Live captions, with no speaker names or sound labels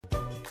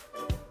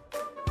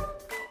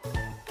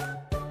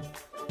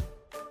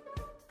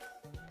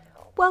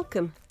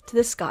Welcome to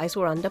the Skies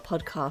Were Under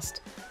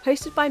podcast,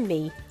 hosted by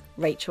me,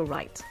 Rachel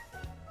Wright.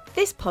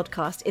 This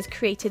podcast is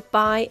created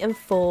by and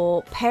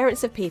for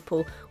parents of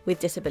people with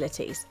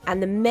disabilities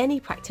and the many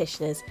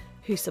practitioners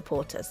who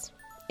support us.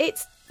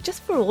 It's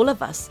just for all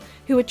of us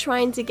who are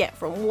trying to get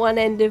from one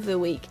end of the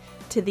week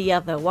to the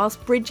other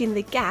whilst bridging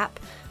the gap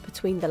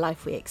between the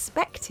life we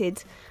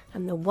expected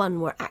and the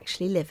one we're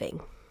actually living.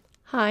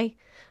 Hi,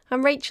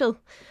 I'm Rachel.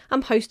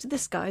 I'm host of the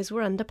Skies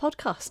Were Under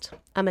podcast.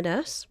 I'm a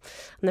nurse.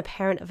 I'm the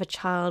parent of a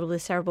child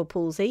with cerebral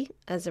palsy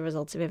as a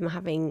result of him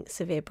having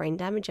severe brain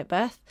damage at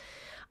birth.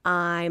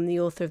 I'm the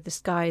author of The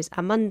Skies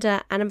I'm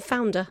Under and I'm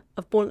founder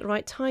of Born at the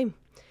Right Time.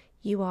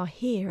 You are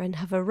here and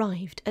have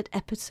arrived at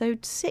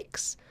episode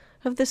 6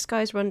 of the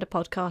Skies Were Under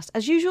podcast.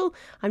 As usual,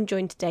 I'm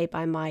joined today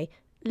by my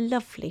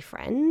lovely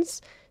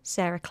friends,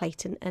 Sarah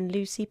Clayton and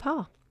Lucy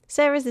Parr.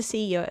 Sarah is the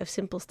CEO of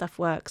Simple Stuff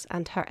Works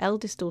and her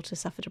eldest daughter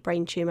suffered a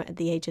brain tumour at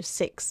the age of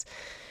 6.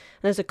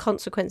 And as a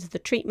consequence of the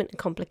treatment and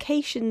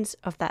complications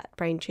of that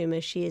brain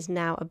tumour, she is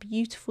now a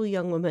beautiful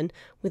young woman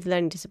with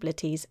learning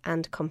disabilities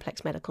and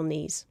complex medical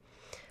needs.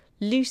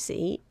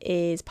 Lucy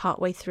is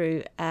partway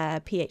through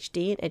a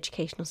PhD in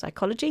educational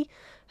psychology.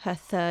 Her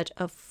third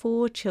of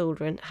 4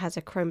 children has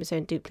a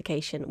chromosome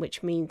duplication,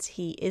 which means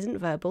he isn't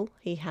verbal,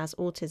 he has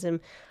autism,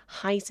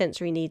 high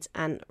sensory needs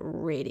and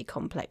really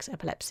complex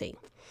epilepsy.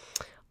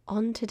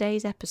 On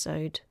today's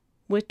episode,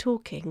 we're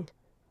talking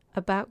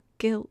about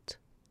guilt.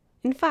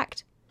 In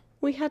fact,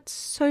 we had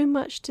so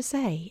much to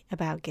say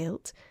about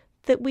guilt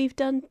that we've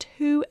done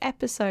 2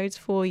 episodes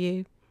for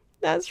you.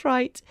 That's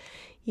right,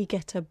 you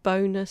get a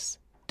bonus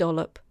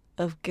dollop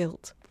of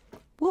guilt.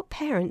 What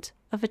parent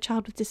of a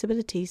child with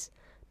disabilities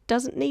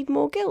doesn't need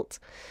more guilt?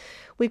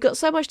 We've got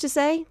so much to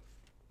say,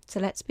 so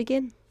let's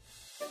begin.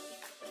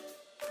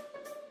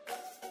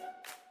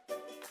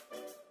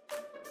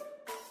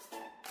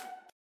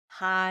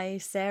 Hi,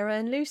 Sarah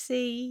and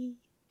Lucy.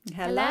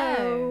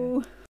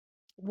 Hello.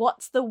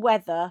 What's the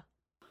weather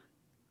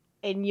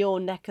in your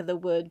neck of the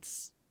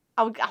woods?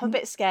 I'm a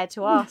bit scared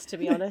to ask, to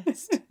be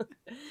honest,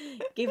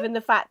 given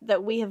the fact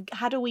that we have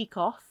had a week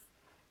off.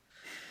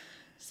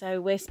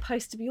 So we're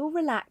supposed to be all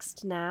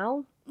relaxed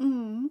now.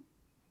 Mm-hmm.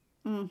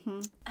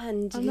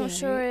 And I'm not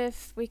sure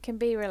if we can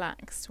be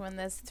relaxed when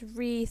there's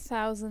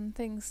 3,000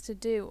 things to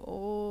do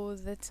all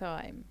the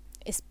time.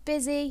 It's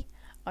busy.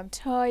 I'm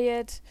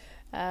tired.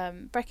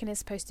 Brecken is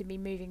supposed to be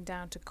moving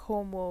down to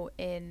Cornwall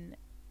in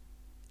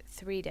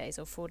 3 days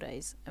or 4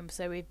 days.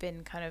 So we've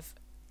been kind of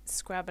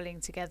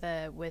scrabbling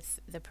together with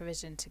the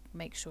provision to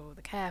make sure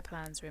the care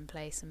plans are in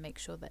place and make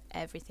sure that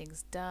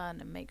everything's done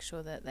and make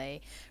sure that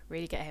they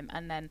really get him.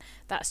 And then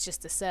that's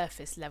just the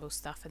surface level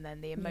stuff. And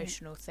then the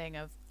emotional thing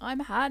of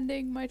I'm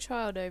handing my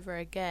child over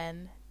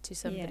again to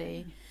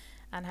somebody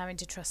and having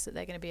to trust that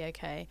they're going to be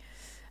okay.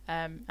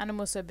 And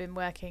I'm also been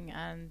working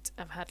and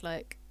I've had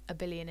like a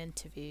billion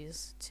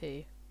interviews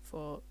too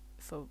for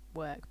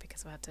work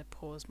because I've had to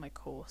pause my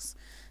course,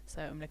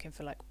 so I'm looking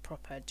for like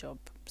proper job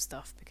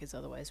stuff because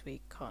otherwise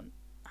we can't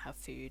have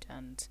food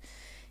and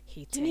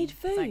heating. Do you need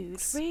food?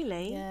 Thanks.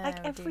 Really? Yeah,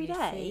 like every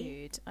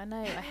day? Food. I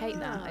know, I hate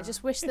that. I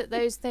just wish that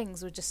those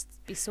things would just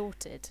be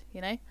sorted, you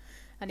know,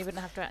 and you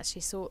wouldn't have to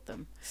actually sort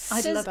them.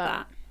 I'd love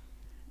that.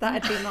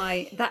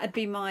 That'd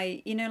be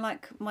my you know,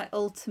 like my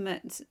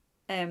ultimate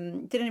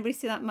did anybody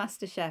see that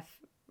MasterChef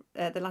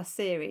the last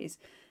series?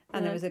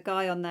 And there was a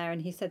guy on there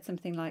and he said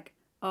something like,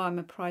 oh, I'm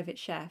a private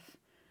chef.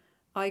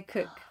 I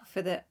cook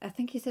for I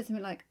think he said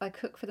something like, I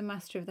cook for the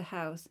master of the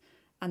house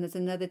and there's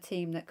another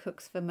team that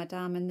cooks for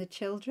Madame and the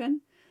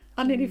children.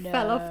 I nearly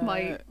fell off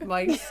my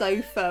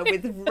sofa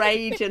with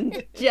rage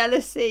and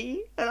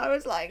jealousy. And I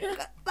was like,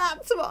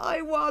 that's what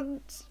I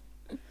want.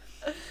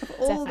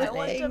 All the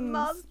things. A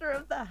master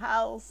of the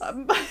house.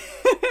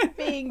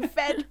 Being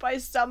fed by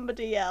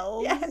somebody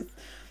else. Yes.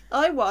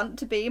 I want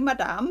to be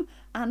Madame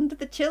and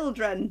the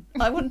children.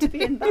 I want to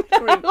be in that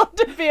group. I want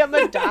to be a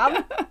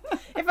Madame.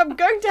 If I'm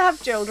going to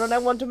have children, I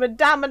want a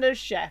Madame and a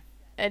chef.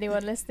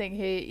 Anyone listening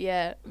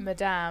who,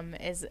 Madame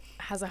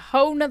has a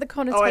whole nother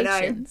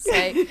connotation. So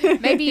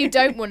maybe you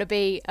don't want to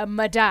be a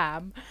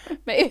Madame.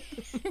 Maybe,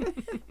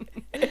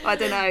 I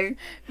don't know.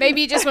 Maybe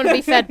you just want to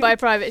be fed by a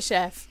private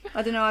chef.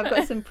 I don't know. I've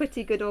got some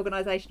pretty good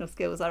organisational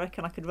skills. I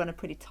reckon I could run a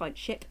pretty tight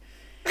ship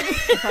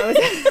if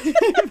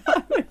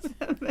I was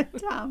a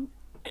Madame.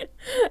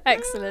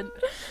 Excellent.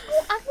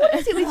 What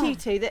is it with you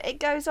two that it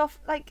goes off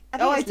like? I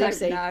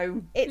don't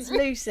know. It's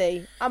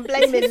Lucy. I'm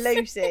blaming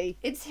Lucy.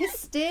 It's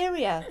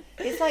hysteria.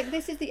 It's like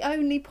this is the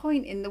only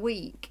point in the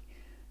week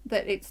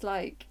that it's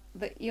like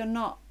that you're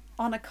not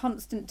on a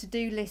constant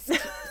to-do list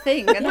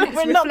thing, and then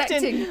it's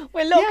reflecting.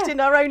 We're locked in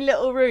our own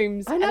little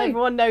rooms, and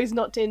everyone knows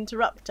not to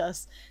interrupt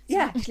us. So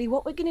actually,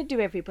 what we're going to do,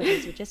 everybody,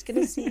 is we're just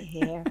going to sit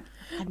here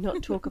and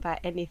not talk about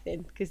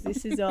anything because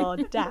this is our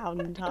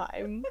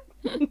downtime.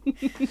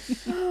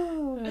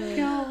 Oh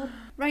God,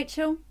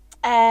 Rachel,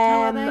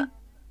 how are they?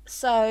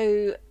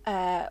 So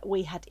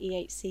we had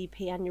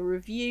EHCP annual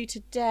review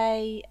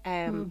today.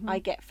 I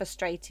get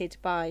frustrated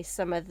by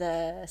some of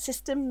the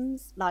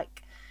systems,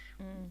 like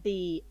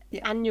the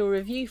annual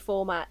review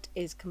format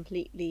is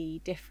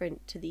completely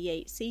different to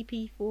the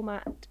HCP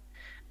format,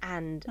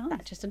 and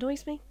that just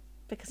annoys me,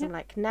 because I'm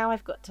like, now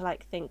I've got to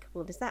like think,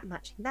 well, is that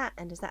matching that,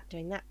 and is that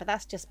doing that? But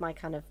that's just my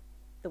kind of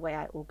the way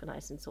I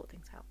organise and sort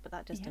things out. But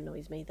that just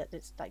annoys me, that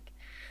it's like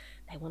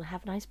they want to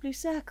have nice blue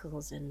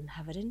circles and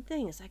have it in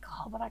things. It's like,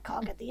 oh, but I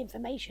can't get the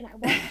information I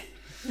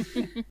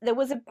want. There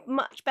was a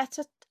much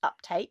better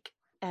uptake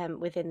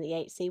within the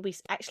EHC. We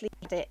actually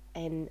had it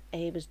in,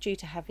 he was due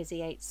to have his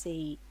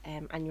EHC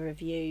annual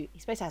review.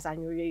 He's supposed to have his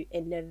annual review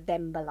in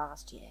November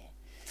last year.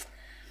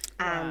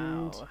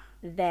 And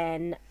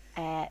then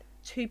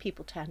 2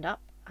 people turned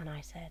up, and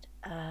I said,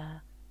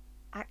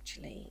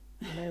 actually,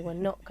 no, we're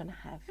not going to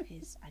have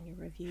his annual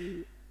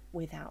review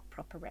without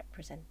proper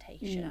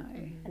representation. No.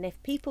 And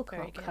if people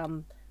can't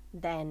come,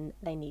 then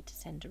they need to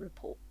send a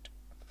report.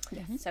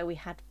 So we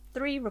had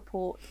 3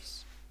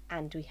 reports,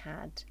 and we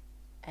had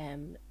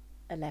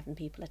 11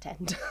 people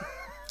attend.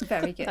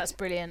 Very good. That's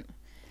brilliant.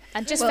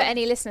 And just for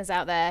any listeners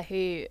out there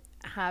who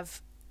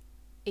have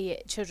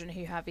children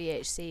who have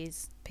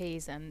EHCs,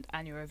 Ps and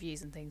annual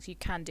reviews and things, you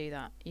can do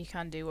that. You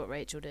can do what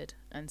Rachel did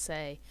and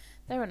say,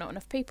 there are not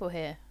enough people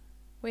here.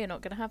 We are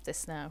not going to have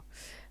this now.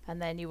 And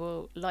then you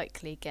will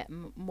likely get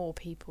more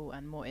people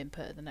and more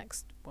input at the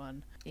next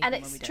one. And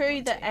it's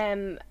true that,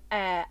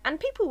 and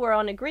people were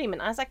on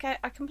agreement. I was like,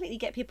 I completely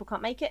get people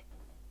can't make it.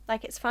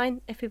 Like, it's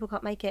fine if people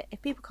can't make it.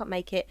 If people can't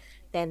make it,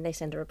 then they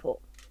send a report.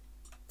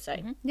 So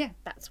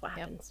that's what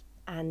happens.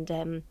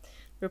 And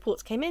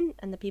reports came in,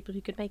 and the people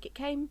who could make it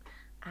came,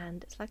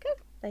 and it's like, oh,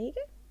 there you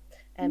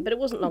go. But it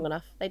wasn't long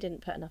enough. They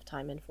didn't put enough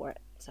time in for it.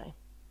 So,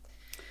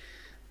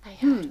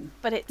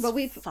 but it's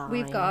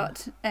we've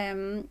got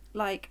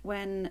like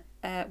when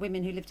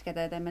women who live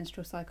together, their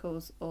menstrual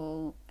cycles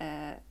all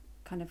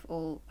kind of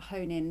all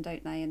hone in,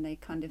 don't they? And they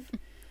kind of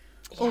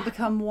all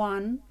become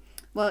one.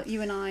 Well,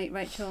 you and I,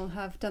 Rachel,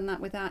 have done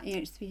that with our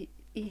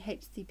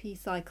EHCP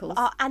cycles.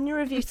 Our annual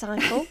review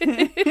cycle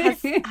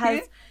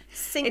has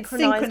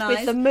synchronised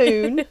with the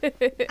moon.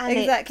 And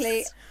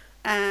exactly.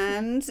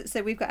 And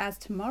so we've got ours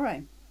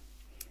tomorrow.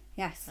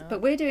 Yes.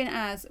 But we're doing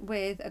ours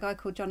with a guy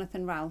called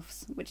Jonathan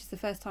Ralphs, which is the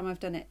first time I've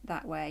done it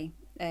that way.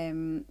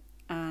 And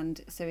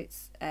so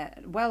it's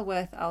well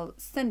worth, I'll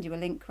send you a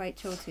link,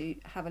 Rachel, to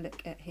have a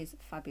look at his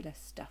fabulous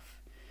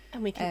stuff.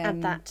 And we can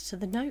add that to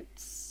the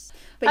notes.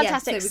 But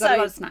fantastic. So we've got a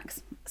lot of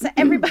snacks. So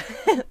everybody,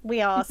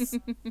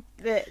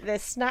 the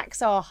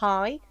snacks are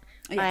high.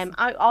 Yes.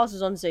 Ours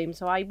was on Zoom,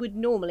 so I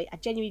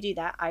genuinely do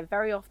that. I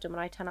very often, when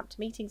I turn up to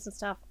meetings and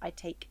stuff, I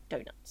take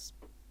donuts.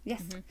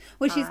 Yes.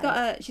 Well, she's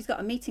got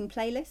a meeting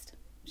playlist.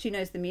 She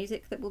knows the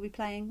music that we'll be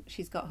playing.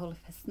 She's got all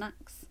of her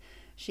snacks.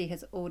 She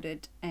has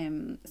ordered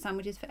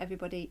sandwiches for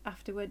everybody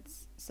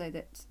afterwards, so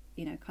that,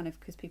 you know, kind of,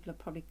 because people are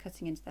probably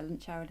cutting into their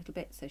lunch hour a little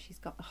bit. So she's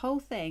got the whole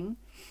thing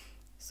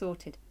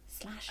sorted.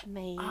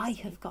 Amazing. I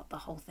have got the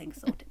whole thing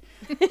sorted.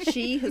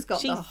 She has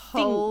got the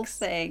whole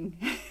thing.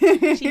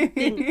 She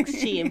thinks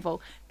she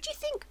involved. Do you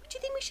think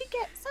we should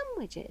get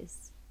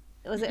sandwiches?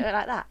 Was it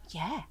like that?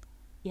 Yeah,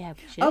 we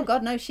should. Oh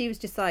God, no! She was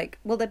just like,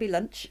 "Will there be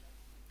lunch?"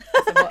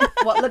 So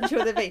what lunch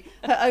will there be?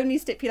 Her only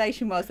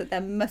stipulation was that there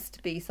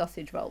must be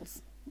sausage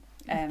rolls.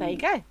 There you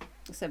go.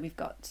 So we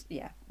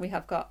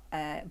have got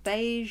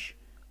beige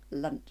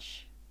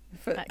lunch.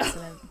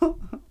 Excellent.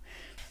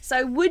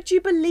 So would you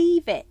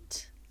believe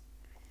it?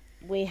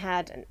 We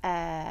had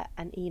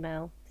an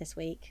email this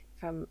week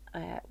from,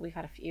 we've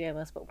had a few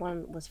emails, but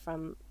one was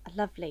from a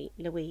lovely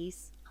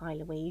Louise. Hi,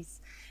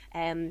 Louise.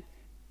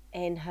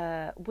 In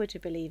her Would You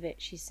Believe It,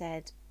 she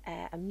said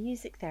a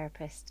music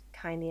therapist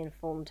kindly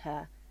informed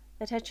her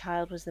that her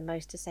child was the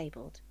most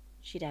disabled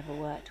she'd ever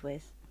worked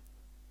with.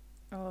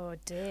 Oh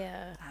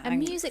dear. A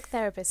music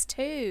therapist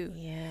too.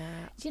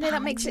 Yeah. Do you know,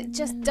 that makes it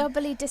just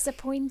doubly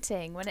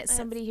disappointing when it's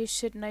somebody who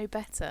should know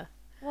better.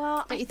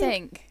 Well, Don't you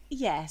think?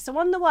 Yeah. So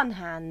on the one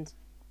hand,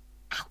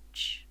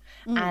 ouch.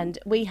 And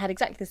we had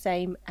exactly the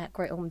same at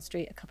Great Ormond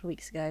Street a couple of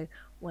weeks ago,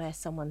 where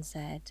someone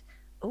said,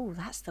 oh,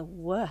 that's the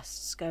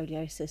worst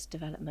scoliosis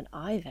development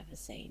I've ever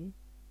seen.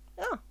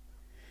 Oh,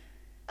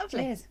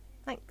 lovely. Cheers.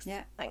 Thanks.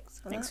 Yeah.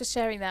 Thanks For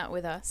sharing that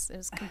with us. It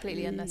was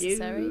completely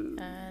unnecessary,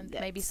 and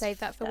maybe save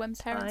that for when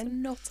parents are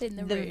not in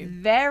the room. The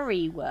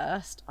very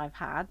worst I've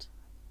had,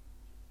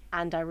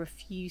 and I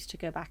refuse to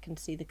go back and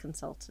see the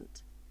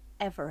consultant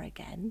ever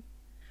again,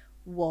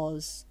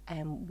 was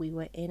we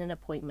were in an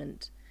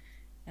appointment,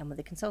 and with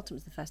the consultant,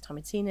 was the first time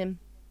I'd seen him,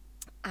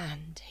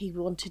 and he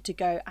wanted to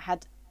go. I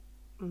had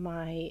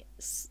my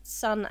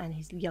son and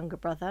his younger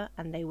brother,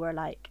 and they were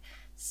like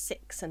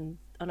 6 and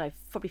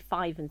probably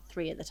 5 and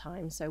 3 at the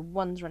time. So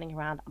one's running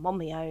around, I'm on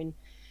my own.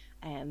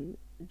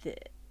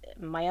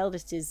 My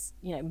eldest is,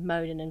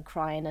 moaning and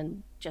crying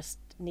and just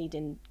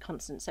needing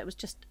constant. So it was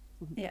just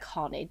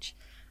carnage,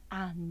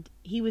 and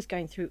he was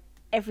going through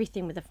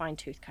everything with a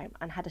fine-tooth comb,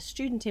 and had a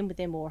student in with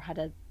him, or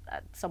had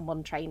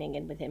someone training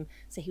in with him,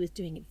 so he was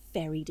doing it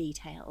very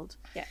detailed.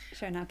 Yeah,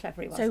 showing how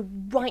clever he was. So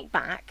right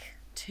back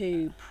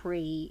to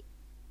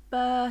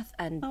pre-birth,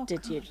 and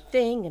did your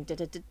thing, and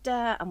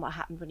and what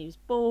happened when he was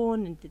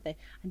born,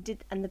 and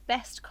and the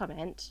best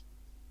comment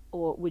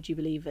or would you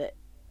believe it,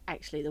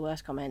 actually the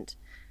worst comment,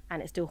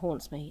 and it still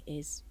haunts me,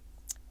 is,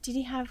 did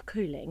he have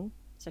cooling?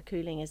 So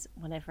cooling is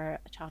whenever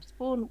a child is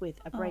born with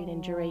a brain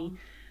injury,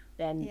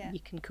 then you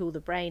can cool the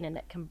brain,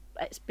 and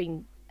it's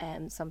been,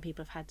 some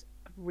people have had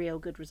real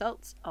good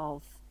results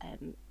of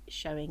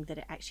showing that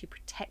it actually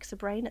protects the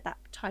brain at that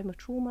time of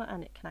trauma,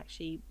 and it can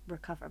actually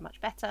recover much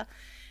better.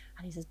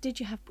 And he says, did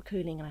you have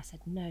cooling? And I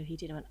said, no, he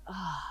didn't. I went,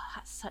 oh,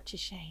 that's such a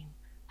shame.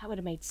 That would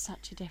have made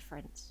such a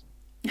difference.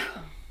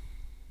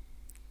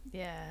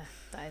 Yeah,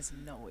 that is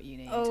not what you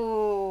need.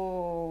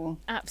 Oh,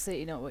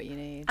 absolutely not what you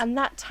need. And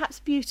that taps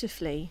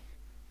beautifully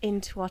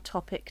into our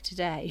topic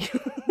today.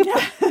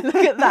 Look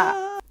at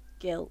that.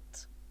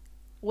 Guilt.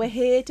 We're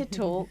here to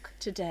talk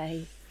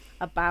today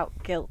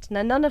about guilt.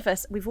 Now, none of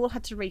us, we've all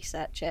had to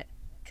research it,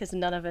 because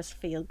none of us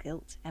feel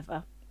guilt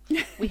ever.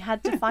 We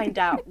had to find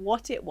out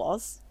what it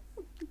was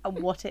and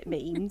what it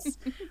means,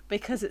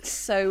 because it's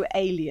so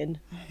alien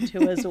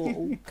to us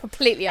all.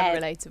 Completely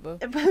unrelatable.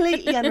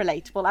 Completely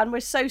unrelatable. And we're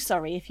so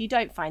sorry if you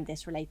don't find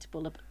this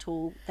relatable at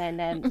all,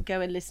 then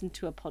go and listen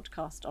to a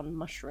podcast on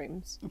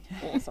mushrooms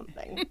or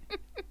something.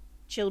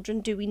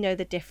 Children, do we know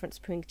the difference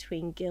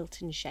between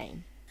guilt and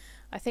shame?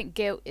 I think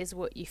guilt is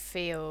what you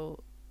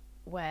feel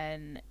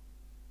when,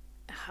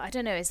 I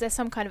don't know, is there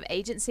some kind of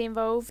agency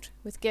involved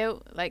with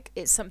guilt? Like,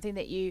 it's something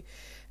that you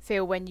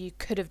feel when you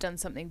could have done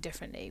something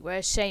differently,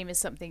 whereas shame is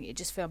something you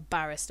just feel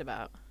embarrassed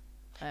about.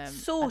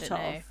 Sort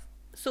of.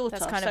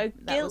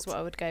 That was what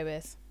I would go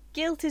with.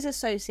 Guilt is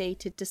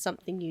associated to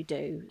something you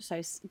do.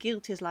 So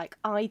guilt is like,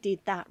 I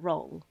did that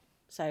wrong.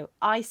 So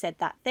I said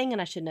that thing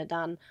and I shouldn't have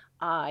done.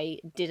 I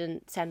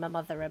didn't send my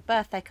mother a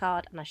birthday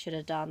card and I should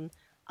have done.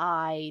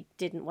 I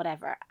didn't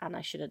whatever and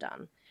I should have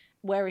done.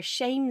 Whereas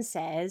shame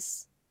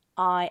says,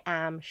 I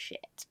am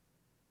shit.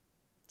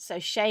 So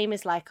shame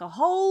is like a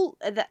hole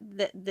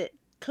that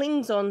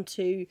clings on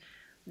to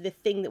the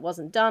thing that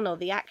wasn't done, or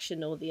the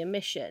action or the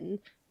omission,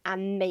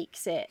 and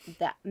makes it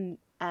that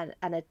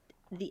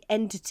the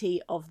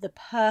entity of the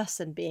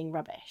person being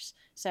rubbish.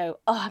 So,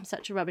 oh, I'm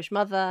such a rubbish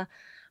mother.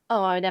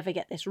 Oh, I never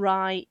get this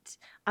right.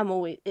 I'm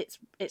always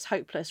it's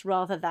hopeless,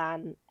 rather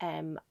than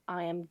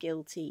I am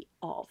guilty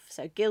of.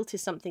 So guilt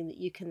is something that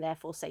you can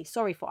therefore say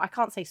sorry for. I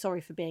can't say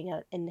sorry for being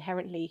an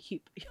inherently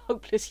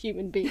hopeless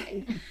human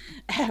being,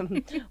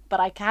 but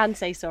I can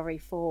say sorry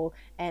for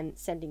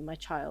sending my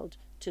child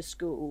to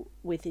school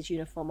with his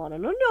uniform on a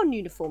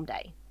non-uniform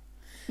day.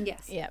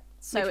 Yes. Yeah.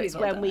 So it's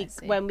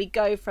when we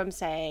go from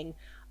saying,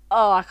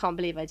 oh, I can't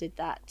believe I did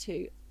that,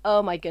 to,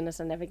 oh my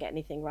goodness, I never get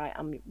anything right,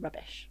 I'm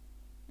rubbish.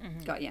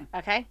 Mm-hmm. Got you.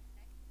 Okay?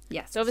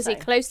 Yes. So obviously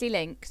closely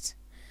linked,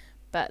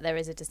 but there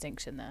is a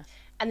distinction there.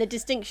 And the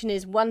distinction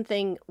is one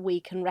thing we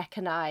can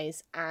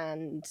recognise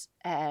and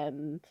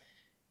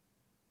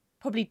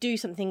probably do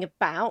something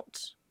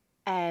about,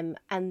 and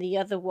the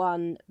other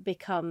one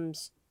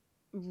becomes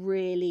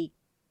really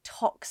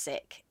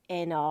toxic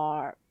in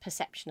our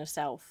perception of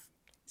self.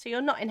 So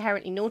you're not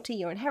inherently naughty,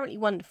 you're inherently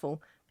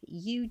wonderful, but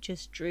you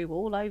just drew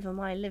all over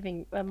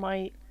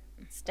my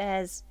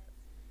stairs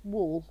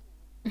wall.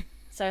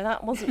 So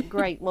that wasn't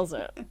great, was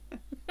it?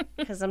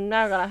 Because I'm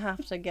now going to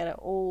have to get it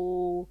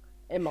all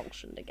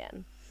emulsioned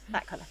again.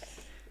 That kind of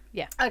thing.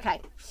 Yeah.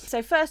 Okay.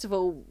 So first of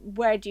all,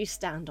 where do you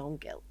stand on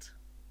guilt?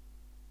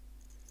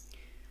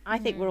 I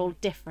think we're all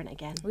different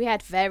again. We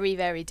had very,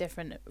 very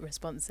different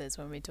responses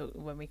when we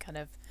kind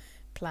of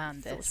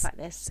planned this. Thought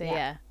about this. So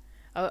yeah.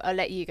 I'll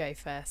let you go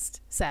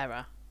first.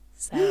 Sarah,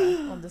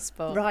 on the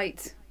spot.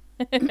 Right.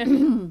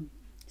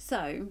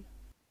 So,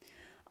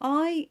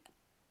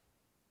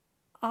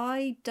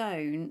 I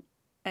don't.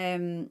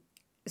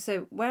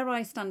 So where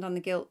I stand on the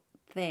guilt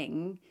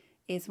thing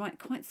is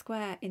quite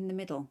square in the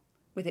middle,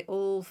 with it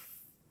all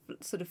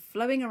sort of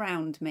flowing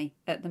around me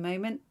at the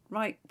moment,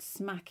 right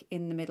smack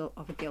in the middle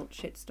of a guilt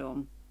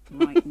shitstorm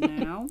right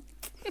now.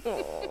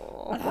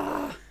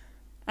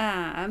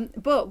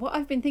 But what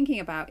I've been thinking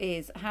about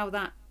is how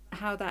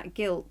that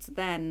guilt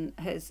then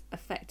has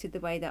affected the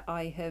way that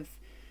I have,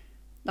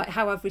 like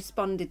how I've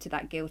responded to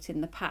that guilt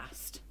in the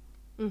past.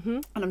 Mm-hmm.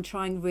 And I'm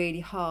trying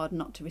really hard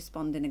not to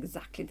respond in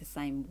exactly the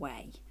same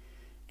way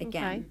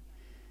again. Okay.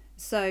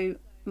 So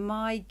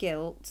my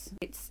guilt,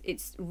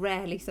 it's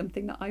rarely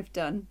something that I've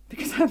done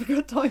because I haven't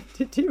got time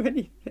to do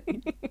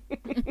anything.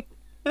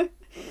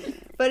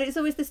 But it's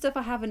always the stuff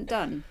I haven't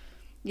done,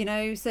 you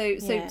know. So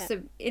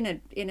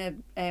in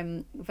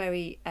a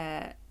very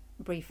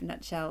brief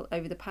nutshell,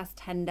 over the past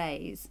 10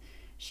 days,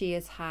 she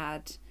has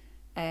had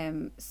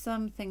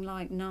something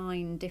like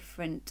 9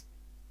 different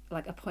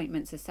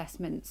appointments,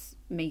 assessments,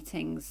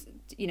 meetings,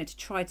 you know, to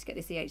try to get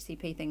this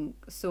EHCP thing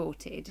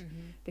sorted,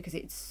 because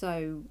it's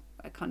so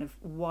kind of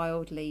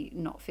wildly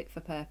not fit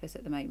for purpose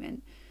at the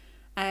moment.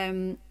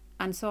 And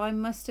so I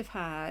must have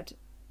had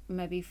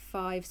maybe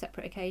 5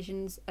 separate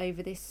occasions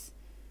over this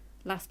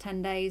last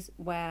 10 days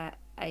where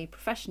a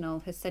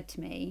professional has said to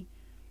me,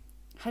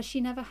 has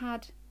she never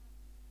had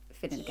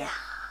fill in a gap?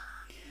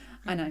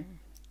 I know.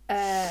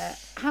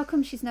 How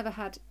come she's never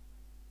had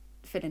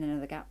fill in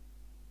another gap?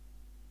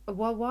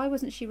 Well, why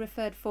wasn't she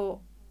referred for?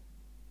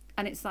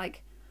 And it's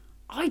like,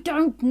 I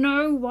don't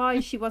know why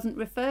she wasn't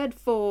referred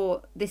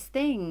for this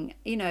thing.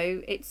 You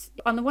know, it's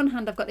on the one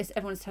hand, I've got this,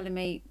 everyone's telling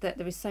me that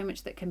there is so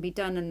much that can be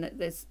done, and that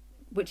there's,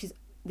 which is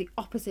the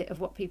opposite of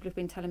what people have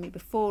been telling me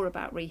before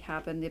about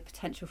rehab and the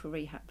potential for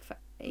rehab for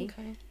me.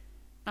 Okay.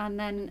 And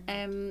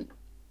then,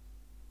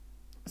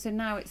 so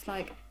now it's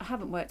like, I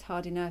haven't worked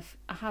hard enough.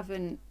 I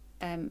haven't,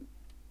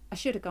 I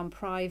should have gone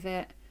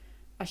private.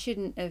 I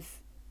shouldn't have,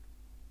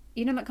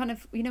 you know, that kind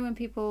of, you know, when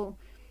people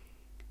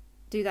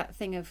do that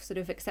thing of sort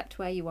of accept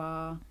where you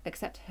are,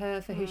 accept her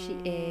for who she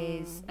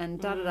is,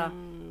 and da-da-da.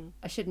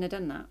 I shouldn't have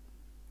done that.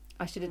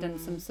 I should have done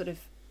some sort of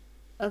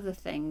other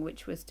thing,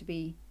 which was to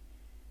be,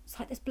 it's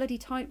like this bloody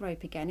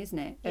tightrope again, isn't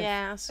it?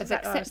 Of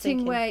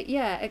accepting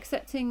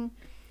accepting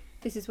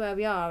this is where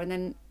we are,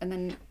 and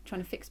then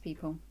trying to fix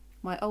people.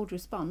 My old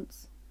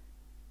response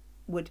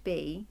would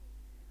be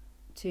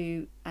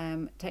to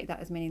take that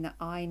as meaning that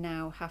I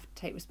now have to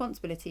take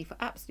responsibility for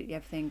absolutely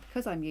everything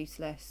because I'm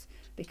useless,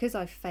 because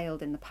I've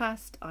failed in the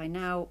past. I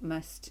now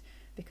must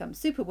become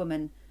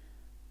Superwoman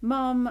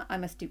mom. I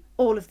must do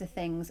all of the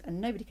things, and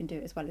nobody can do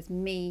it as well as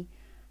me.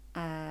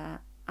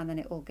 And then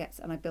it all gets,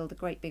 and I build a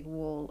great big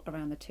wall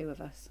around the two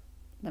of us.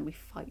 Then we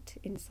fight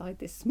inside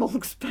this small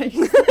space.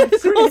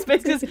 Small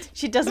space, because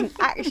she doesn't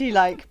actually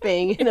like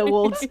being in a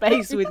walled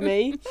space with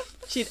me.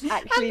 She'd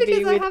actually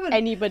be with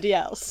anybody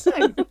else.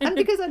 No, and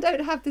because I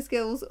don't have the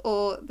skills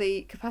or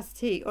the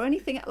capacity or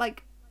anything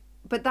like,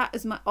 but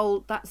that's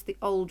the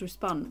old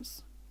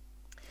response.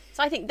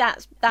 So I think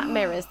that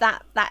mirrors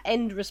that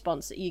end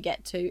response that you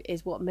get to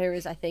is what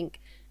mirrors, I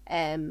think,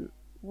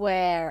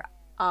 where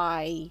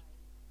I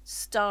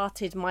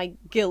started my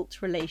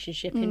guilt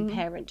relationship in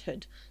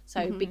parenthood.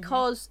 So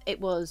because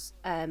it was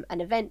an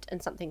event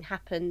and something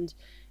happened,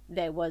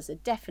 there was a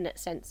definite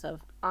sense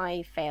of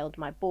I failed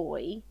my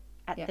boy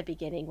at the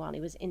beginning while he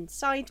was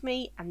inside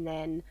me, and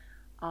then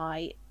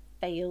I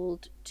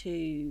failed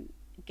to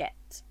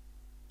get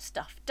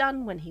stuff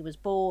done when he was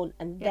born,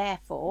 and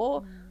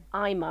therefore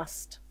I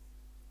must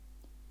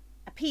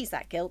appease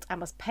that guilt. I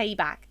must pay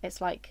back.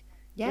 It's like,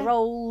 you're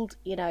old,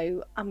 you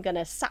know, I'm going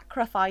to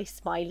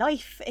sacrifice my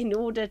life in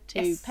order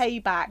to pay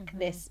back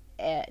this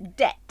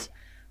debt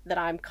that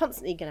I'm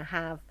constantly going to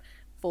have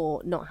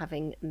for not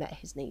having met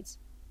his needs.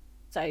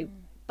 So,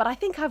 but I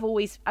think I've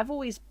always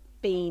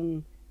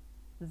been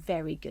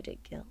very good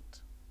at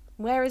guilt.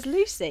 Whereas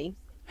Lucy...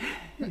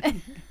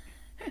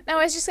 No,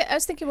 I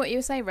was thinking what you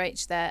were saying,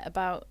 Rach, there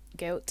about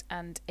guilt,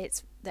 and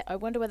I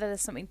wonder whether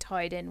there's something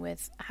tied in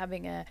with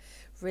having a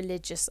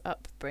religious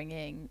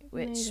upbringing,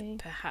 which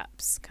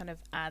perhaps kind of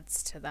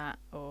adds to that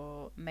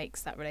or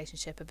makes that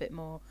relationship a bit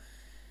more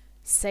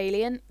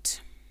salient,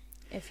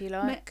 if you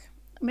like.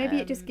 Maybe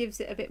it just gives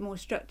it a bit more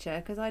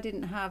structure, because I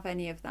didn't have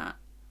any of that,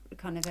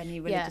 kind of any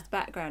religious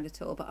background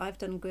at all, but I've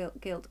done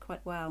guilt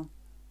quite well,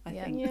 I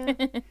think. Yeah.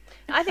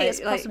 I think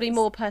it's possibly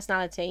more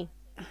personality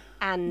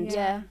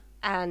and...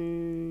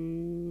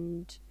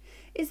 And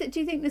is it? Do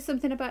you think there's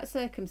something about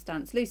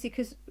circumstance, Lucy?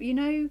 Because you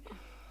know,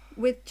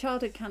 with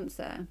childhood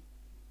cancer,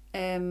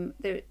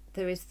 there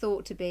is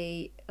thought to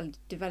be a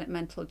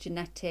developmental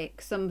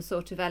genetic, some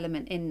sort of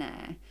element in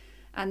there,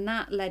 and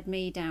that led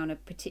me down a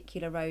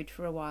particular road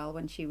for a while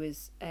when she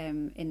was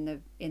in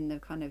the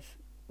kind of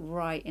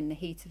right in the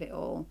heat of it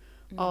all.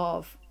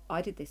 Of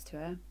I did this to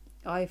her.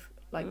 I've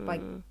by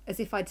as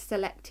if I'd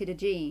selected a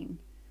gene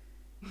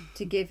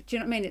to give. Do you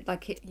know what I mean? It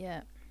like it.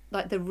 Yeah.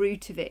 Like the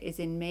root of it is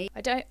in me.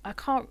 I don't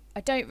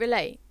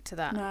relate to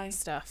that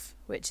stuff,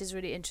 which is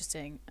really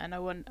interesting, and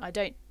I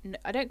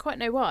don't quite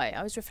know why.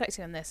 I was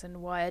reflecting on this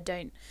and why I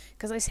don't,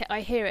 because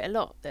I hear it a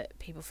lot that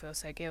people feel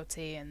so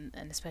guilty, and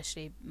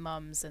especially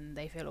mums, and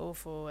they feel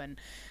awful, and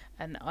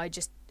I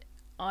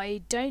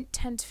don't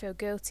tend to feel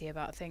guilty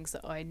about things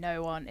that I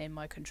know aren't in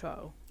my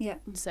control. Yeah.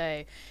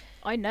 So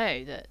I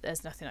know that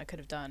there's nothing I could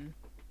have done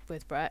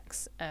with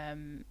Brex.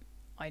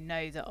 I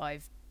know that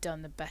I've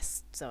done the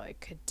best that I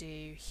could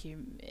do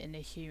in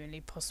a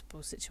humanly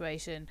possible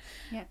situation,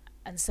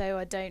 and so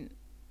I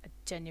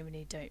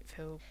genuinely don't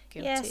feel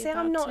guilty. Yeah, see,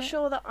 about I'm not it.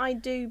 sure that I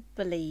do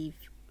believe.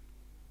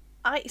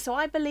 I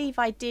believe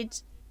I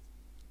did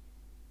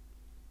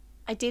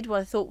what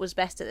I thought was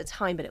best at the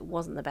time, but it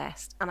wasn't the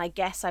best. And I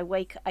guess I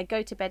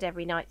go to bed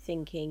every night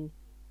thinking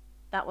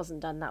that wasn't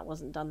done,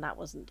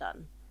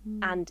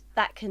 and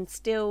that can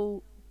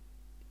still,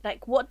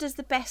 like, what does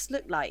the best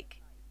look like?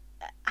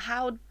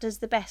 How does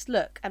the best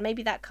look? And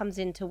maybe that comes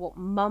into what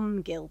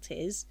mum guilt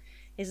is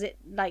it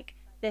like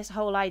this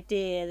whole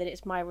idea that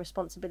it's my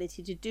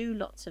responsibility to do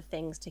lots of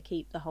things to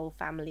keep the whole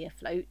family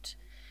afloat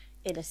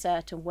in a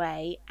certain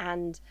way,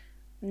 and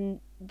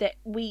that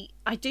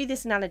I do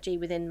this analogy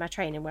within my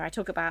training where I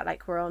talk about,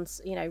 like, we're on,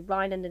 you know,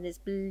 Ryland and his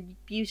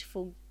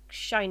beautiful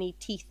shiny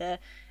teeth are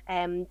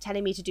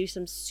telling me to do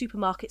some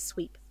supermarket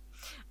sweep,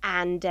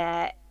 and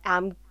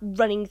I'm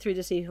running through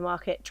the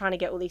supermarket trying to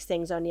get all these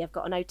things, only I've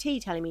got an OT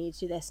telling me to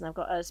do this, and I've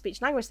got a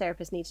speech language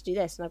therapist need to do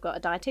this, and I've got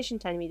a dietitian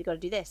telling me you've got to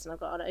do this, and I've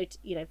got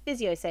an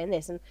physio saying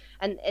this,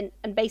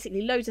 and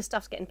basically loads of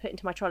stuff's getting put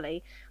into my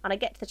trolley, and I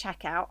get to the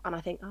checkout and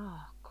I think, oh,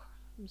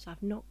 sometimes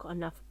I've not got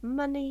enough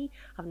money,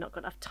 I've not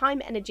got enough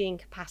time, energy and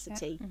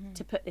capacity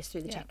to put this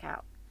through the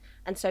checkout.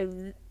 And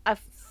so I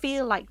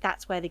feel like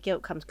that's where the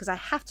guilt comes, because I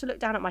have to look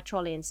down at my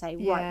trolley and say,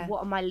 right,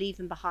 what am I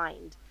leaving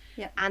behind?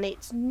 And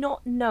it's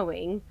not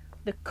knowing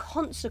the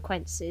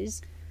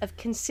consequences of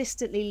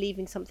consistently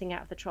leaving something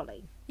out of the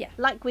trolley.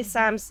 Like with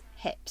Sam's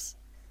hips.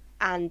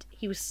 And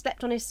he was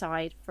slept on his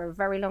side for a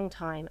very long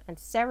time. And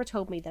Sarah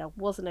told me that it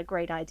wasn't a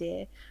great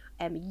idea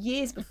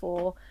years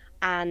before.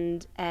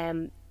 And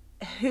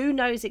who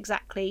knows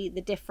exactly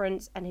the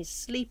difference? And his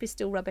sleep is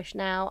still rubbish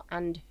now.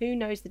 And who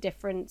knows the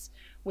difference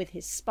with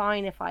his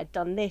spine if I'd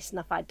done this and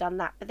if I'd done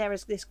that. But there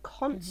is this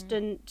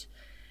constant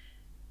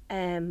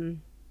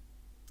attempt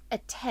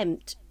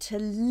to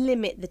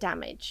limit the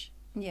damage.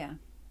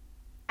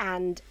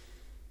 And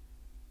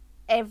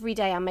every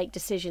day I make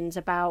decisions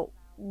about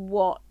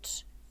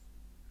what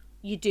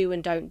you do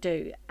and don't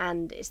do,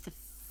 and it's the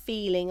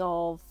feeling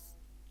of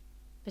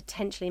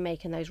potentially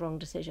making those wrong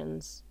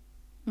decisions.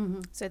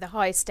 So the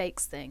high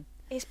stakes thing,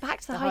 it's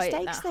back to the high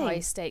stakes thing. High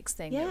stakes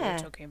thing that we're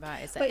talking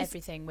about is that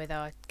everything with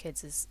our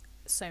kids is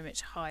so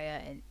much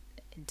higher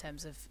in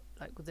terms of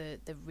like the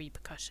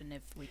repercussion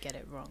if we get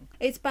it wrong.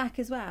 It's back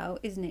as well,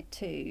 isn't it,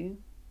 too?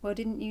 Well,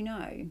 didn't you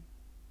know?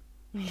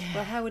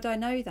 Well, how would I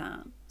know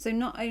that? So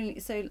not only,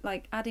 so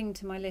like adding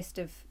to my list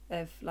of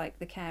like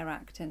the Care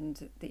Act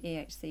and the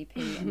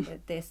EHCP and the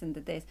this and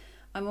the this,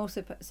 I'm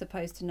also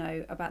supposed to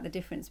know about the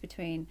difference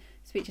between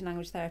speech and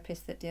language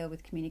therapists that deal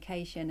with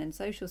communication and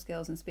social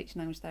skills and speech and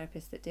language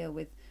therapists that deal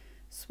with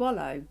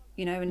swallow,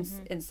 you know,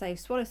 and safe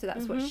swallow. So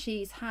that's what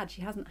she's had.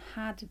 She hasn't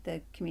had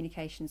the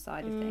communication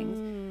side of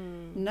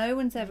things. No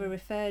one's ever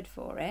referred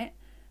for it,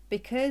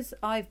 because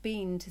I've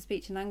been to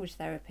speech and language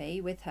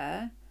therapy with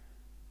her,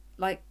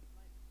 like,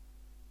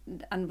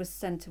 and was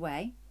sent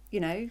away, you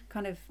know,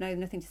 kind of no,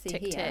 nothing to see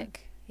tick, here.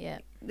 Tick.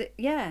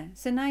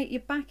 So now you're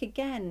back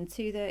again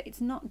to the,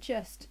 it's not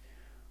just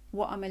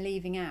what am I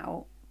leaving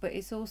out, but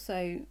it's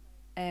also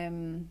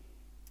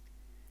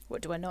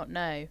what do I not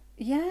know?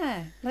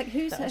 Like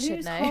who's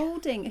holding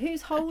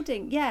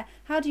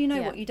how do you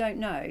know what you don't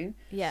know?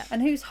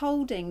 And who's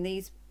holding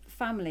these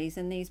families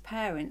and these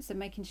parents and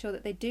making sure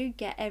that they do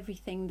get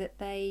everything that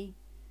they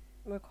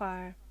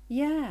require.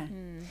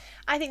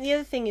 I think the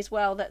other thing as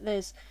well that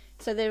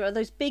there are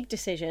those big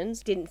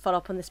decisions. Didn't follow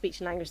up on the speech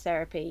and language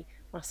therapy.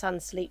 My son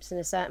sleeps in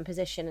a certain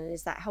position, and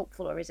is that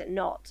helpful or is it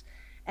not?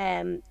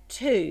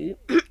 Two,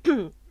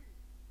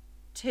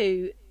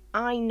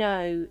 I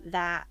know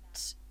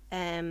that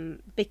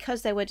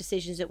because there were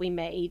decisions that we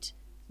made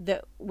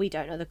that we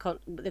don't know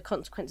the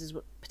consequences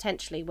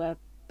potentially were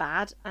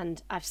bad,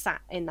 and I've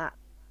sat in that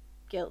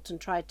guilt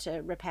and tried to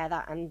repair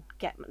that and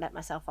let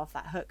myself off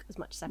that hook as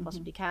much as I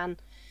possibly can.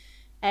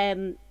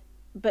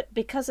 But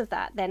because of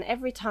that, then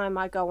every time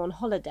I go on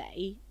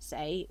holiday,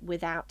 say,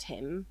 without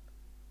him,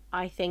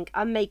 I think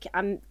I'm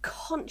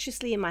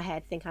consciously in my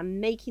head think I'm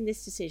making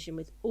this decision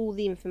with all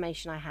the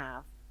information I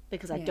have,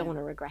 because I don't want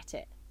to regret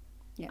it.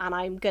 And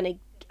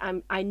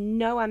I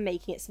know I'm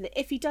making it so that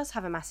if he does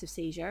have a massive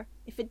seizure,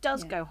 if it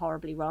does go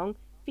horribly wrong,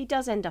 if he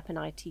does end up in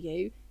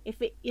ITU,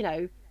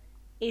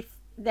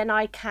 then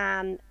I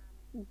can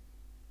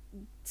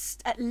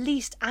at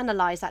least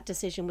analyze that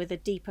decision with a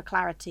deeper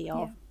clarity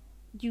of,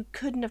 you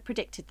couldn't have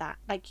predicted that.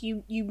 Like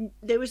we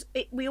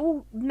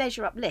all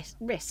measure up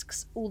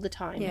risks all the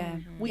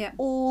time. We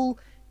all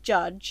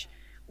judge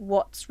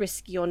what's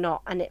risky or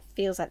not, and it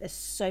feels like there's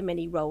so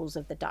many rolls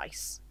of the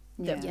dice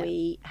that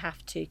we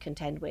have to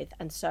contend with.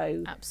 And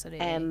so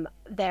absolutely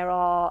there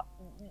are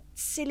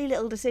silly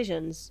little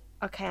decisions.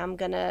 Okay, I'm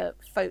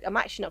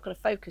actually not going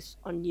to focus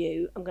on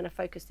you. I'm going to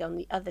focus on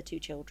the other two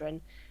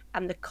children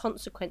and the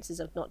consequences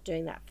of not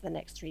doing that for the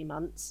next 3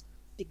 months,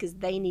 because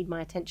they need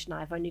my attention.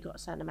 I've only got a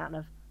certain amount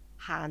of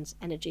hands,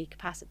 energy,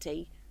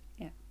 capacity.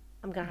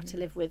 I'm going to have to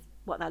live with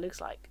what that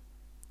looks like.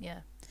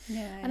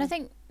 And I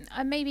think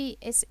maybe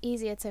it's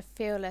easier to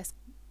feel less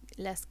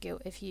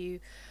guilt if you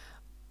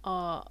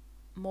are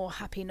more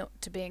happy not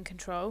to be in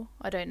control.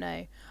 I don't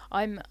know.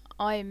 Are you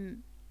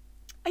saying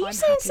happy.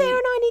 Sarah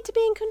and I need to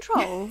be in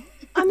control?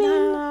 I mean,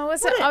 no,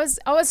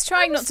 I was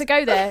trying not to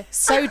go there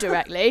so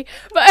directly,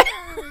 but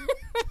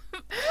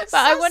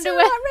I wonder so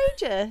where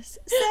outrageous.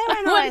 Sarah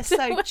and I are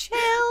so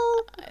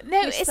chill.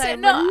 No, it's so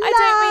not. Relaxed. I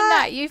don't mean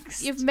that.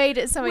 You've made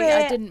it something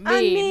I didn't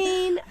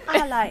mean.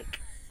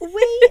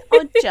 We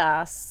are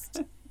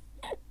just.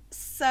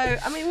 So,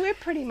 I mean, we're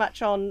pretty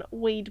much on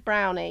weed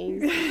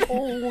brownies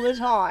all the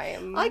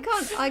time. I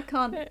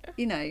can't,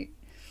 you know,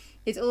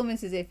 it's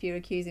almost as if you're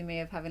accusing me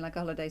of having like a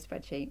holiday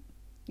spreadsheet.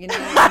 You know,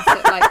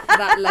 like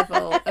that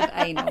level of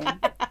anal.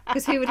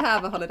 Because who would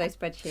have a holiday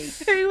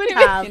spreadsheet? Who would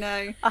have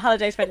a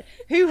holiday spreadsheet?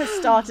 Who has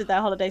started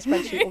their holiday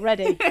spreadsheet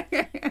already?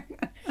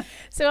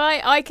 So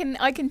I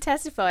can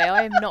testify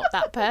I am not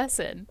that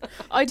person.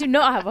 I do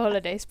not have a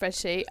holiday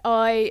spreadsheet.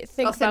 I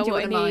think about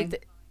what I need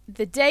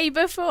the day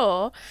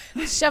before,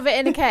 shove it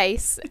in a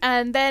case,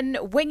 and then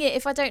wing it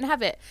if I don't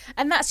have it.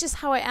 And that's just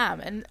how I am.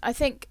 And I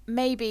think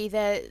maybe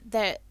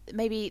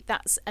maybe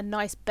that's a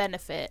nice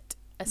benefit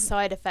a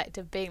side effect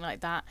of being like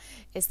that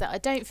is that I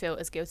don't feel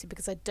as guilty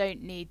because I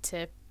don't need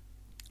to.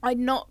 I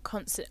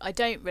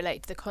don't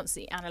relate to the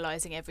constantly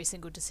analysing every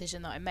single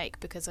decision that I make,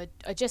 because I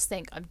just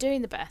think I'm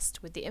doing the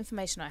best with the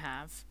information I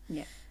have.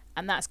 Yeah.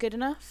 And that's good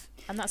enough.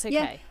 And that's okay.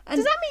 Yeah. And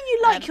does that mean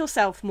you like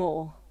yourself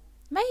more?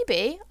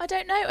 Maybe. I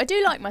don't know. I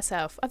do like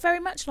myself. I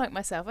very much like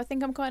myself. I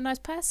think I'm quite a nice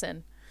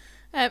person.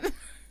 I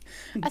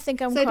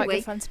think I'm quite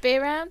good fun to be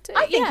around.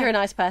 I think you're a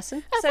nice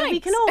person. Oh, so thanks. we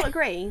can all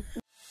agree.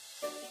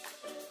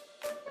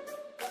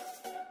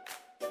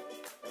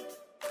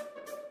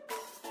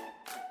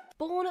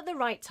 Born at the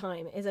Right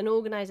Time is an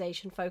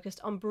organisation focused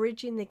on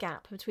bridging the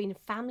gap between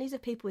families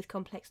of people with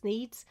complex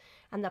needs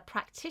and the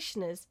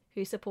practitioners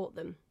who support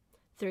them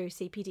through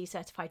CPD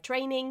certified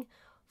training,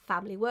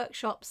 family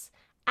workshops,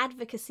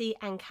 advocacy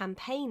and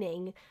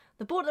campaigning.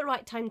 The Born at the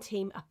Right Time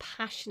team are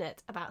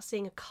passionate about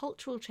seeing a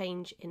cultural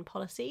change in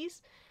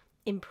policies,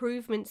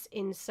 improvements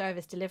in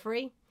service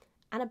delivery,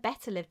 and a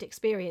better lived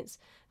experience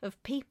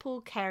of people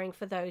caring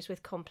for those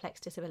with complex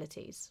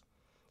disabilities.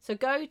 So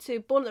go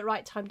to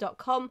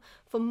bornattherighttime.com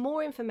for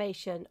more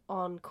information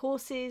on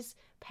courses,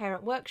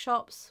 parent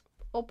workshops,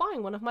 or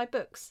buying one of my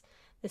books,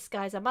 The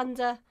Skies Are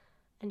Under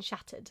and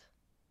Shattered.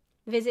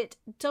 Visit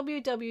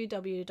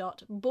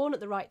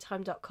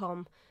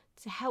www.bornattherighttime.com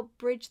to help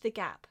bridge the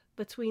gap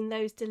between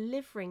those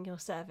delivering your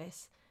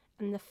service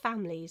and the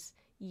families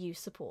you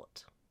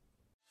support.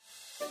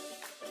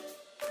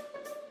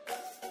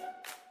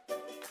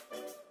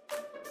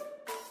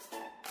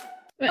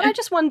 But I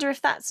just wonder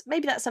if that's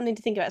something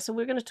to think about. So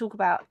we're going to talk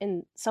about,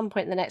 in some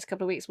point in the next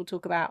couple of weeks, we'll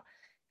talk about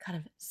kind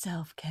of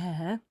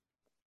self-care,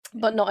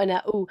 but not in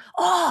a,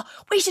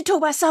 we should talk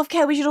about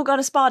self-care. We should all go on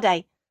a spa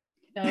day.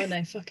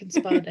 No, fucking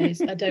spa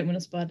days. I don't want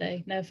a spa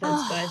day. No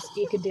offense, guys.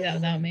 You can do that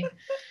without me.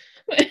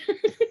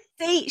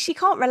 See, she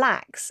can't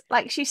relax.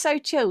 Like, she's so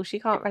chill, she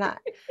can't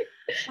relax.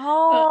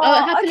 I'll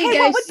happily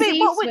okay,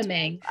 go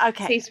swimming.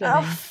 Okay. Sea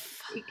swimming.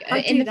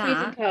 In the that.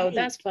 freezing cold.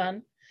 That's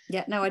fun.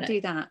 Yeah, no, I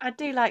do that. I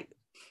do like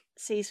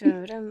sea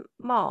swimming in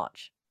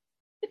March.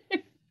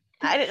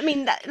 I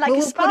mean, like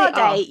a spa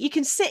day, you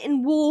can sit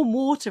in warm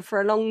water for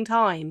a long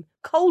time.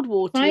 Cold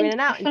water, in and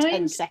out in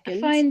 10 seconds.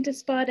 I find a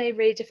spa day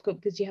really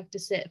difficult because you have to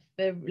sit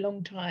for a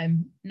long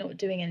time not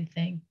doing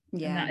anything.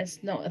 Yeah. And that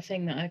is not a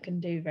thing that I can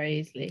do very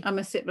easily.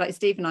 Like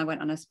Steve and I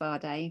went on a spa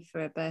day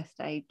for a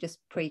birthday just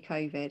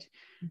pre-COVID,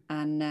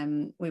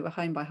 and we were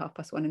home by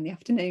 1:30 in the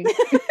afternoon.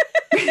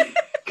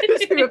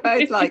 Because we were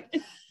both like,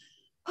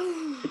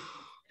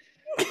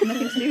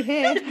 nothing to do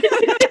here.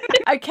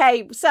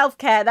 Okay,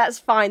 self-care, that's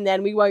fine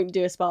then. We won't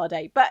do a spa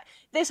day. But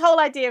this whole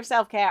idea of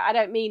self-care, I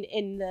don't mean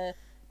in the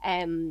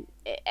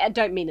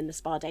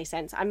spa day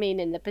sense. I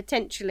mean in the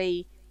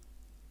potentially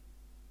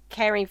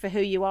caring for who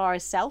you are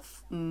as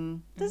self.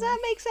 Does that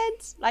make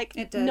sense? Like,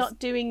 it does. Not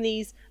doing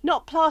these,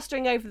 not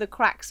plastering over the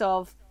cracks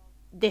of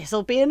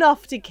this'll be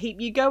enough to keep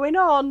you going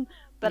on,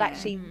 but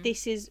actually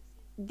this is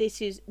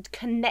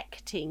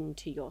connecting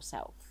to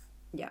yourself.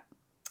 Yeah.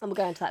 And we'll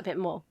go into that a bit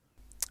more.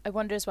 I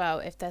wonder as well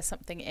if there's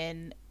something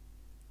in...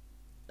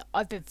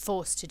 I've been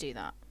forced to do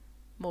that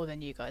more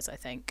than you guys, I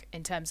think,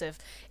 in terms of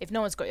if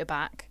no one's got your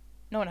back.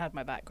 No one had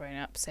my back growing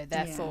up, so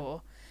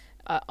therefore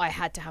I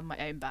had to have my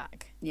own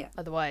back. Yeah.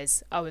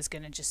 Otherwise, I was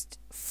going to just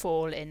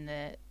fall in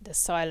the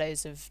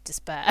silos of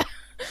despair.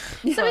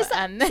 So is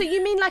that, so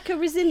you mean like a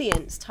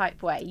resilience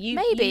type way?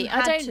 Maybe.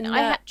 I don't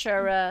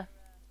nurture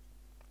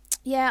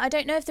Yeah, I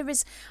don't know if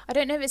it's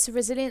a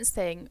resilience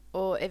thing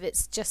or if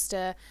it's just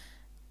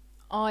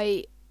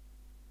my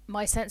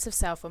sense of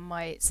self and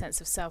my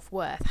sense of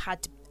self-worth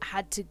had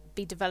to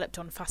be developed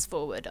on fast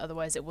forward,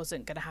 otherwise it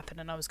wasn't going to happen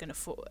and I was going to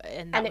fall,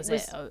 and that was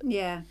it.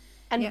 Yeah.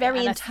 And very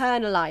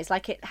internalised,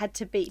 like it had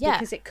to be,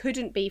 because it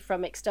couldn't be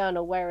from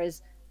external,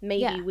 whereas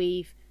maybe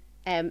we've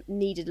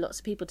needed lots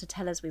of people to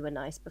tell us we were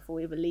nice before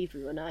we believed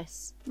we were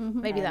nice.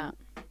 Mm-hmm. Maybe that.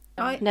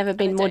 I've never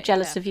been more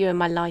jealous of you in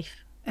my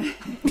life.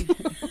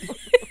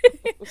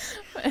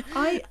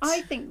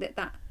 I think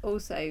that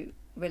also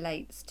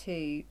relates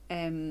to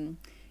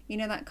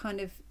that kind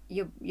of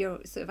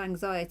your sort of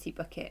anxiety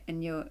bucket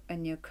and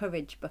your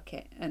courage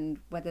bucket, and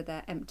whether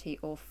they're empty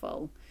or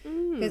full.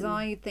 Because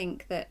I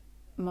think that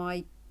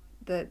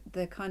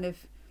the kind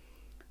of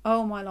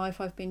my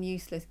life I've been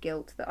useless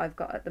guilt that I've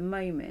got at the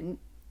moment,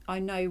 I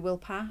know will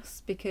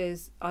pass,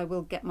 because I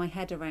will get my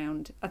head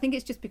around. I think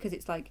it's just because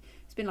it's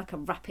been like a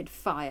rapid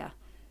fire.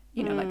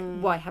 Like,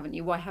 why haven't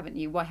you? Why haven't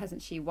you? Why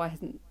hasn't she? Why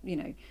hasn't,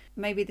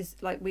 maybe this,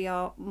 like, we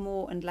are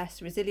more and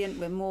less resilient.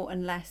 We're more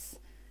and less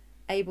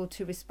able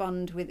to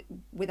respond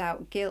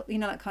without guilt,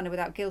 like kind of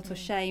without guilt or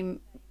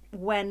shame,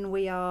 when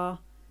we are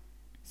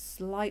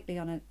slightly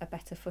on a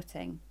better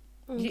footing.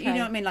 Okay. You know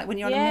what I mean? Like when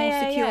you're on a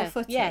more secure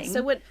footing. Yeah,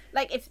 so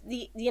like if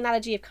the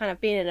analogy of kind of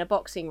being in a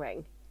boxing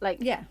ring,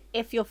 like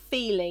if you're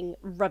feeling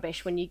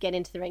rubbish when you get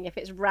into the ring, if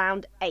it's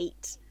round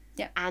 8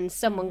 and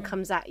someone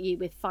comes at you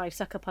with 5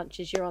 sucker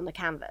punches, you're on the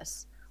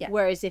canvas. Yeah.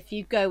 Whereas if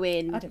you go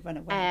in I'd run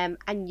away.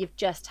 And you've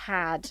just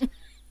had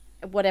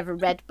whatever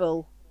Red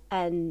Bull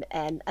and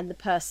the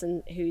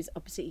person who's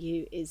opposite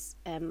you is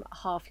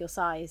half your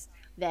size,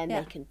 then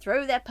they can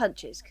throw their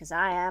punches because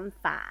I am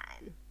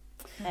fine.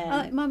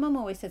 My mum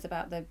always says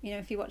about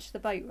if you watch the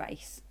boat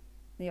race,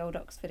 the old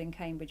Oxford and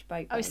Cambridge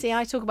boat race. Oh, see,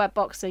 I talk about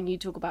boxing, you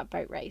talk about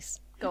boat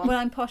race. Go on. Well,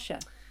 I'm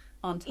posher,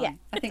 aren't I? Yeah,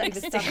 I think we've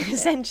established it.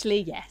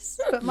 Essentially, yes.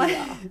 But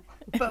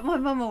my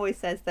mum always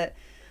says that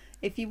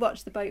if you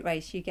watch the boat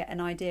race, you get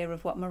an idea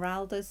of what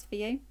morale does for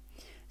you.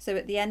 So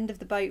at the end of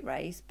the boat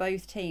race,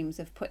 both teams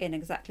have put in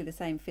exactly the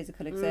same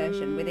physical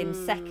exertion within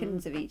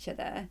seconds of each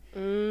other.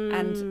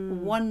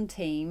 And one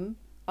team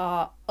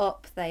are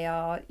up, they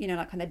are,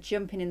 kind of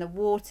jumping in the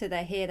water,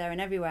 they're here, there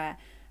and everywhere.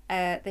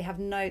 They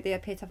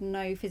appear to have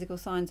no physical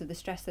signs of the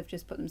stress they've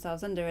just put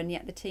themselves under, and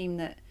yet the team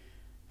that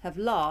have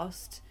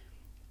lost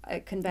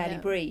can barely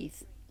breathe.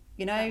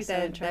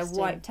 They're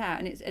wiped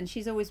out, and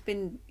she's always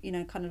been,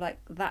 kind of like,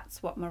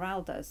 that's what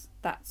morale does.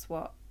 That's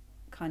what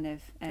kind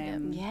of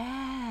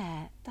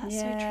that's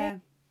so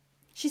true.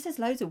 She says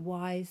loads of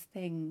wise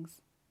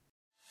things.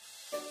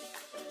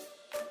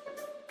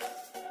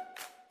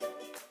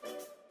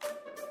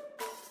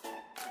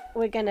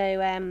 We're going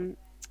to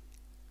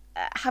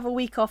have a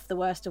week off the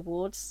worst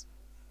awards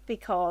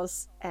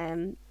because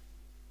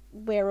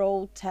we're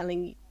all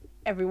telling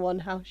everyone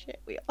how shit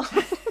we are.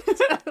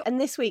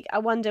 And this week I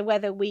wonder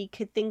whether we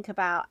could think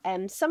about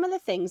some of the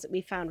things that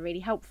we found really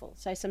helpful.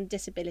 So some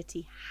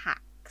disability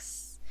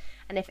hacks.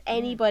 And if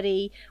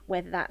anybody,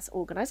 whether that's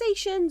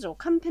organisations or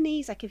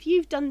companies, like if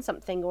you've done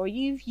something or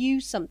you've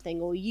used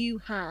something or you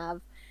have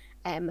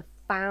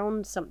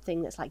found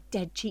something that's like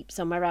dead cheap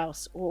somewhere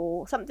else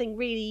or something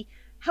really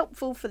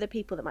helpful for the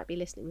people that might be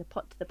listening to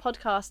the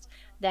podcast,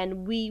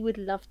 then we would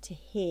love to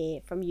hear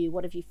from you.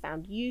 What have you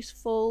found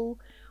useful?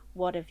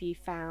 What have you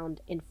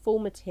found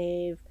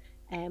informative?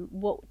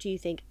 What do you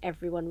think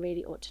everyone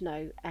really ought to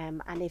know?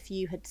 And if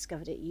you had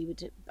discovered it,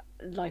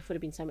 life would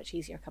have been so much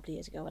easier a couple of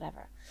years ago,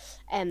 whatever.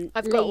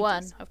 I've got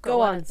one. I've got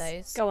one of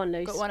those. Go on,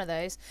 Luce. Got one of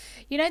those.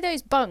 You know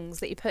those bungs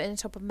that you put in the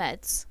top of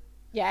meds?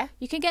 Yeah.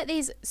 You can get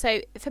these.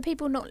 So for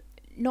people not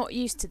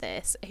used to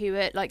this, who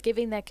are like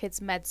giving their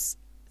kids meds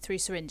through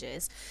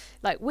syringes,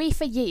 like we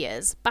for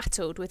years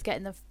battled with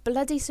getting the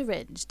bloody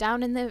syringe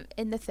down in the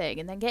thing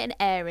and then getting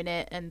air in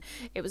it, and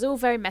it was all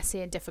very messy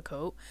and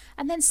difficult.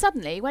 And then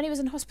suddenly when he was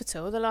in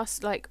hospital, the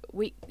last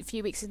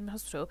few weeks in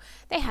hospital,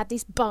 they had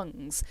these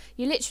bungs.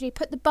 You literally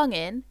put the bung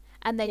in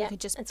and then you could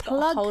just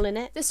plug hole in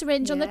it. The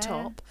syringe on the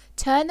top,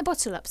 turn the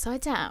bottle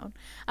upside down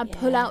and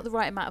pull out the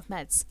right amount of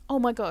meds. Oh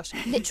my gosh,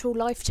 literal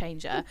life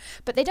changer.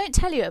 But they don't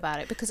tell you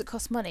about it because it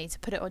costs money to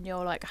put it on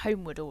your like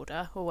homeward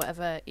order or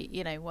whatever,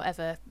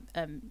 whatever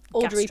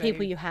orderly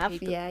people you have.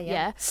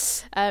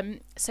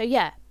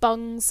 So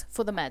bungs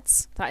for the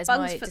meds. That is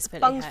my disability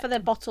bungs hack. for the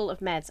bottle of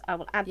meds. I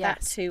will add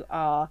that to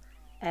our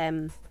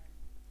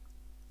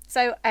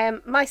So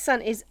my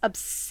son is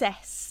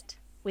obsessed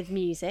with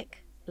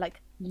music, like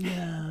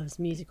loves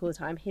music all the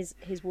time. His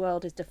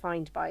world is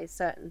defined by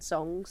certain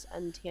songs,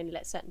 and he only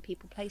lets certain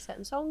people play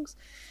certain songs,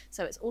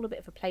 so it's all a bit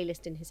of a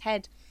playlist in his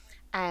head.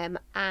 And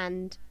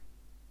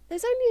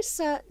there's only a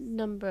certain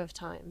number of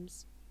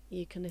times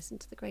you can listen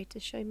to The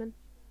Greatest Showman.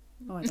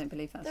 Oh, I don't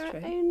believe that's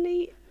true.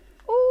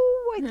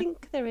 I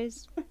think there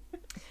is.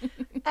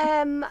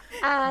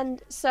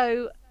 And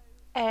so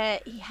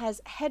he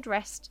has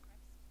headrest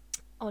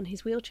on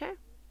his wheelchair,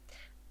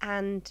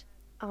 and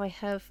I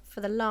have,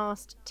 for the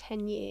last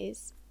 10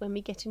 years, when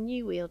we get a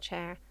new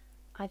wheelchair,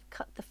 I've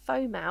cut the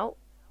foam out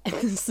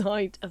at the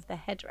side of the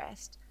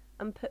headrest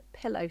and put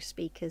pillow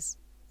speakers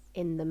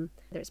in them.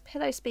 Whether it's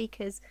pillow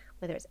speakers,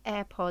 whether it's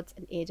AirPods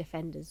and ear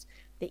defenders,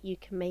 that you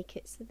can make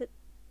it so that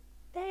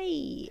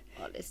they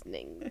are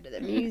listening to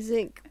the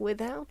music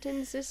without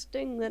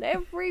insisting that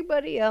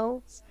everybody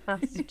else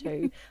has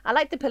to. I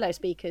like the pillow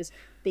speakers.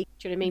 Do you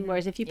know what I mean?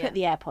 Whereas if you put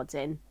the AirPods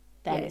in,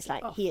 then it's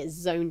like he is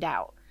zoned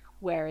out.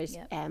 Whereas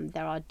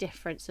there are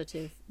different sort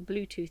of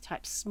Bluetooth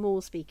type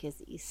small speakers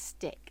that you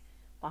stick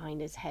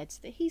behind his head so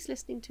that he's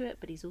listening to it,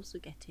 but he's also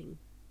getting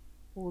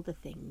all the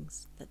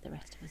things that the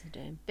rest of us are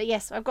doing. But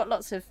yes, I've got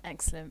lots of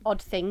excellent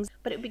odd things,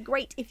 but it would be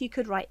great if you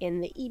could write in.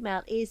 The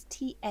email is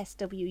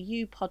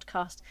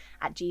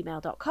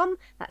tswupodcast@gmail.com.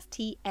 That's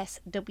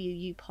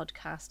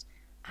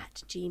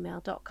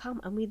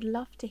tswupodcast@gmail.com, and we'd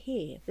love to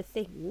hear the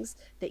things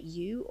that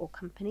you or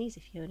companies,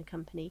 if you own a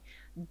company,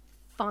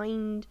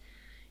 find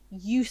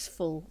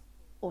useful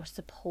or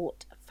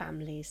support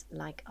families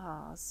like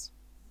ours.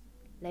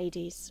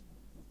 Ladies,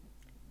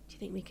 do you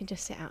think we can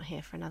just sit out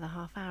here for another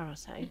half hour or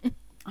so?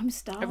 I'm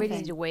starving. I really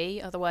need a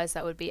wee, otherwise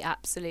that would be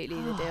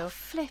absolutely the deal.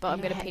 But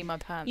I'm going to pee my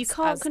pants. You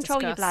can't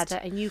control your bladder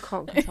and you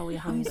can't control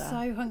your hunger. I'm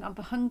so hungry. I'm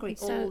hungry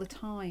all the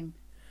time.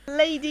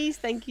 Ladies,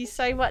 thank you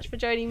so much for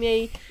joining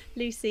me,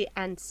 Lucy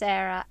and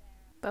Sarah.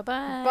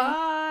 Bye-bye.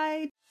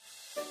 Bye.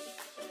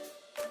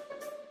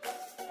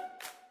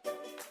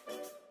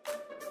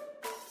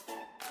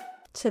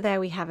 So there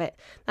we have it.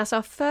 That's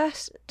our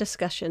first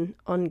discussion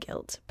on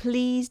guilt.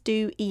 Please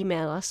do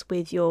email us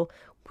with your,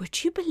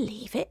 would you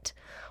believe it?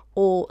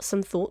 or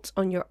some thoughts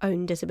on your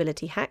own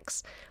disability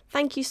hacks.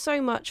 Thank you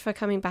so much for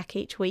coming back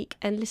each week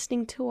and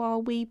listening to our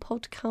wee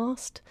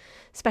podcast.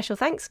 Special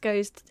thanks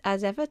goes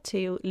as ever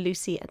to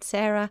Lucy and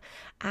Sarah,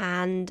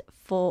 and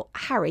for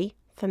Harry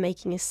for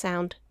making us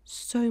sound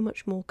so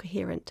much more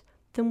coherent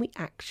than we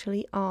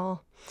actually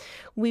are.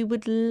 We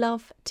would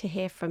love to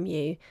hear from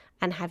you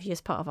and have you as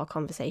part of our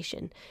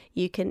conversation.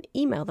 You can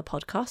email the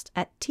podcast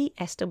at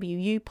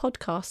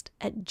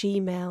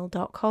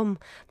TSWUpodcast@gmail.com.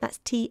 That's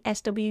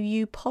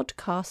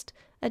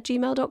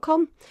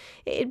TSWUpodcast@gmail.com.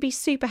 It'd be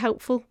super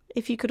helpful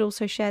if you could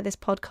also share this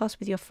podcast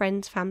with your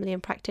friends, family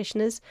and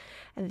practitioners.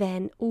 And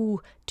then,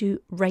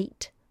 do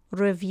rate,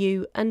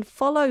 review and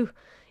follow.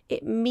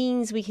 It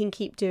means we can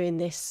keep doing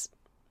this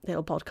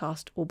little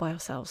podcast all by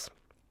ourselves.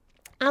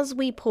 As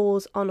we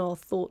pause on our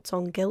thoughts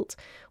on guilt,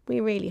 we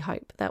really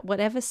hope that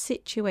whatever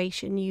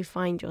situation you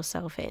find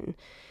yourself in,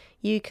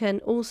 you can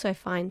also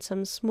find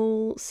some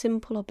small,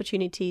 simple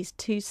opportunities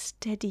to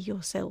steady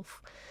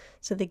yourself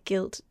so the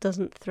guilt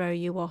doesn't throw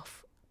you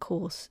off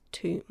course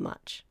too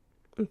much.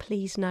 And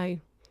please know,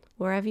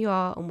 wherever you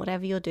are and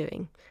whatever you're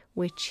doing,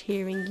 we're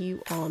cheering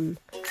you on,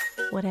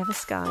 whatever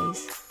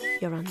skies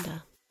you're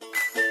under.